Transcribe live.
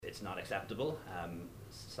it's not acceptable.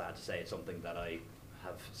 Sad to say, it's something that I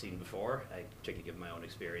have seen before, particularly given my own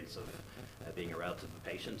experience of being a relative of a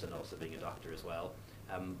patient and also being a doctor as well.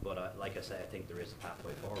 But like I say, I think there is a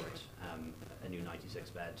pathway forward. A new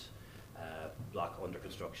 96-bed block under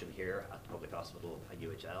construction here at the Public Hospital at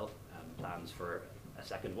UHL. Plans for a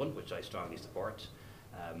second one, which I strongly support.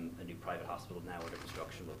 A new private hospital now under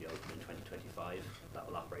construction will be open in 2025. That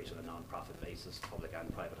will operate on a non-profit basis. Public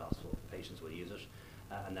and private hospital patients will use it.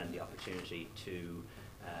 And then the opportunity to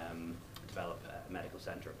develop a medical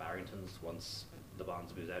centre at Barrington's once the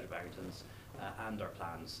bonds moves out of Barrington's, and our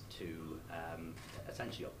plans to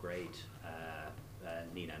essentially upgrade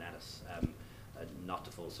Nenagh and Ennis, not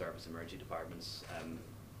to full service emergency departments.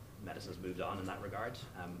 Medicine's moved on in that regard,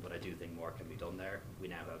 but I do think more can be done there. We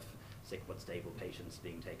now have sick but stable patients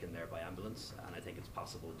being taken there by ambulance, and I think it's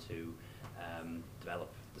possible to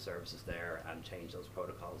develop the services there and change those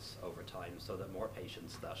protocols over time so that more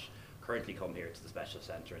patients that currently come here to the specialist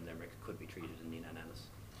centre in Limerick could be treated in Nenagh and Ennis.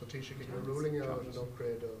 So Taoiseach, you're ruling out an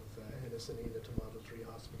upgrade of Ennis and Nenagh to Model 3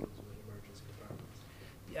 hospitals with emergency departments?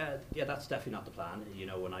 Yeah, that's definitely not the plan. You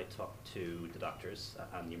know, when I talk to the doctors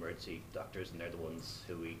and the emergency doctors, and they're the ones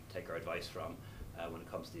who we take our advice from when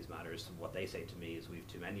it comes to these matters, what they say to me is we've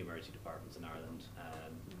too many emergency departments in Ireland,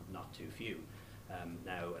 not too few.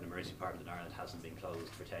 Now, an emergency department in Ireland hasn't been closed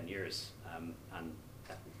for 10 years, and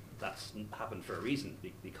that's happened for a reason,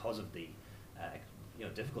 because of the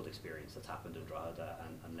difficult experience that's happened in Drogheda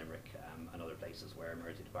and Limerick and other places where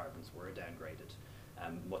emergency departments were downgraded.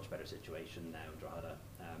 Much better situation now in Drogheda,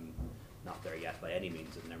 not there yet by any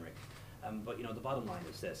means in Limerick. But the bottom line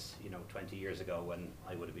is this: 20 years ago, when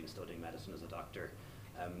I would have been studying medicine as a doctor,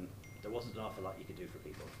 there wasn't an awful lot you could do for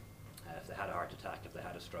people. If they had a heart attack, if they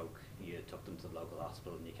had a stroke, you took them to the local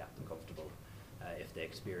hospital and you kept them comfortable. If they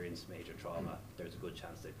experienced major trauma, there's a good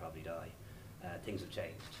chance they'd probably die. Things have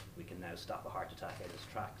changed. We can now stop a heart attack in its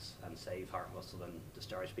tracks and save heart muscle and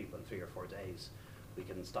discharge people in 3 or 4 days. We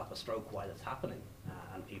can stop a stroke while it's happening,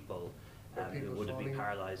 and people who would have been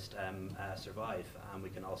paralysed survive. And we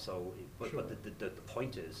can also, but the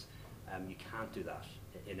point is, you can't do that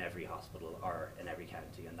in every hospital or in every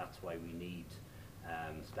county, and that's why we need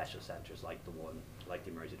specialist centres like the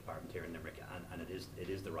emergency department here in Limerick, and it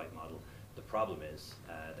is the right model. The problem is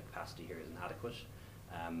the capacity here is inadequate,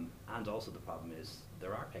 and also the problem is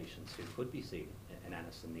there are patients who could be seen in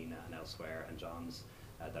Ennis and Nenagh and elsewhere and John's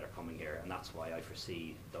that are coming here, and that's why I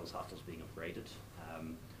foresee those hospitals being upgraded.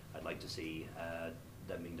 I'd like to see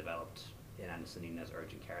them being developed in Ennis and Nenagh as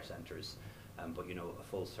urgent care centres, but a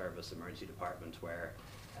full service emergency department where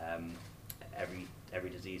every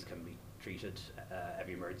disease can be treated,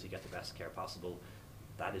 every emergency gets the best care possible.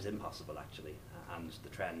 That is impossible, actually, and the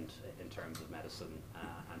trend in terms of medicine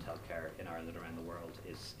and healthcare in Ireland and around the world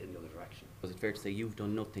is in the other direction. Was it fair to say you've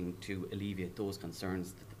done nothing to alleviate those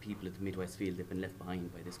concerns that the people at the Midwest feel they've been left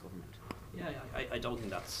behind by this government? Yeah, I don't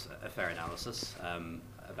think that's a fair analysis.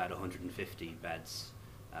 About 150 beds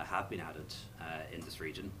have been added in this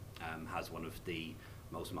region, has one of the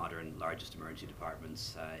most modern, largest emergency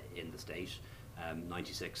departments in the state.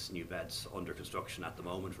 96 new beds under construction at the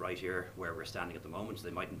moment, right here where we're standing at the moment. They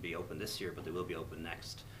mightn't be open this year, but they will be open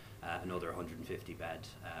next. Another 150 bed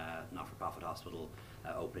not-for-profit hospital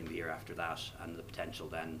opening the year after that, and the potential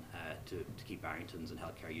then to keep Barrington's in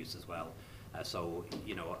healthcare use as well. So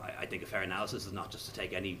I think a fair analysis is not just to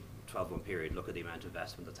take any 12-month period, look at the amount of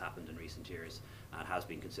investment that's happened in recent years, and has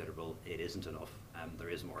been considerable. It isn't enough. There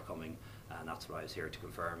is more coming, and that's what I was here to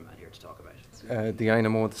confirm and here to talk about. The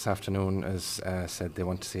INMO this afternoon has said they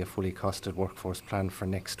want to see a fully costed workforce plan for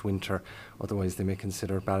next winter, otherwise they may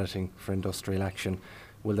consider balloting for industrial action.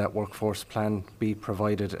 Will that workforce plan be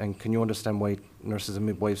provided, and can you understand why nurses and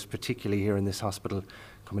midwives, particularly here in this hospital,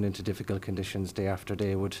 coming into difficult conditions day after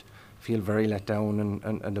day, would feel very let down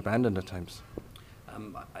and abandoned at times?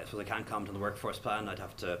 I suppose I can't comment on the workforce plan. I'd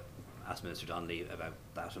have to ask Minister Donnelly about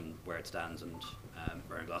that and where it stands, and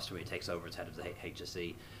Bernard Gloucester takes over as head of the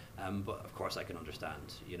HSE. But of course I can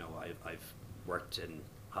understand. I've worked in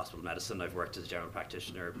hospital medicine, I've worked as a general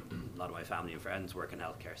practitioner, a lot of my family and friends work in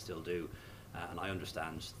healthcare, still do, and I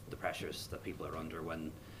understand the pressures that people are under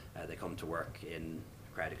when they come to work in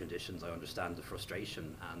crowded conditions. I understand the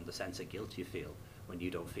frustration and the sense of guilt you feel when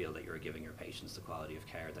you don't feel that you're giving your patients the quality of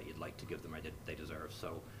care that you'd like to give them or they deserve.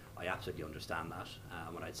 So I absolutely understand that.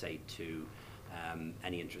 And what I'd say to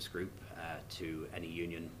any interest group, to any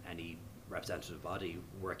union, any representative body,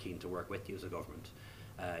 we're keen to work with you as a government.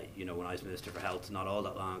 When I was Minister for Health, not all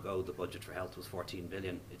that long ago, the budget for health was 14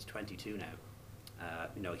 billion. It's 22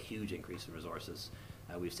 now. A huge increase in resources.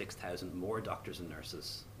 We have 6,000 more doctors and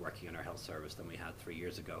nurses working in our health service than we had 3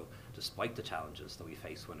 years ago, despite the challenges that we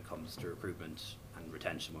face when it comes to recruitment and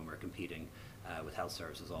retention when we're competing with health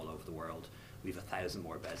services all over the world. We have 1,000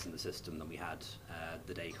 more beds in the system than we had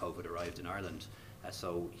the day COVID arrived in Ireland.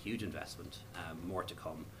 So huge investment, more to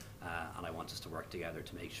come, and I want us to work together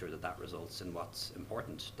to make sure that that results in what's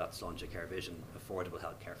important. That's Longicare vision, affordable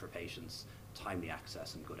healthcare for patients, timely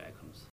access and good outcomes.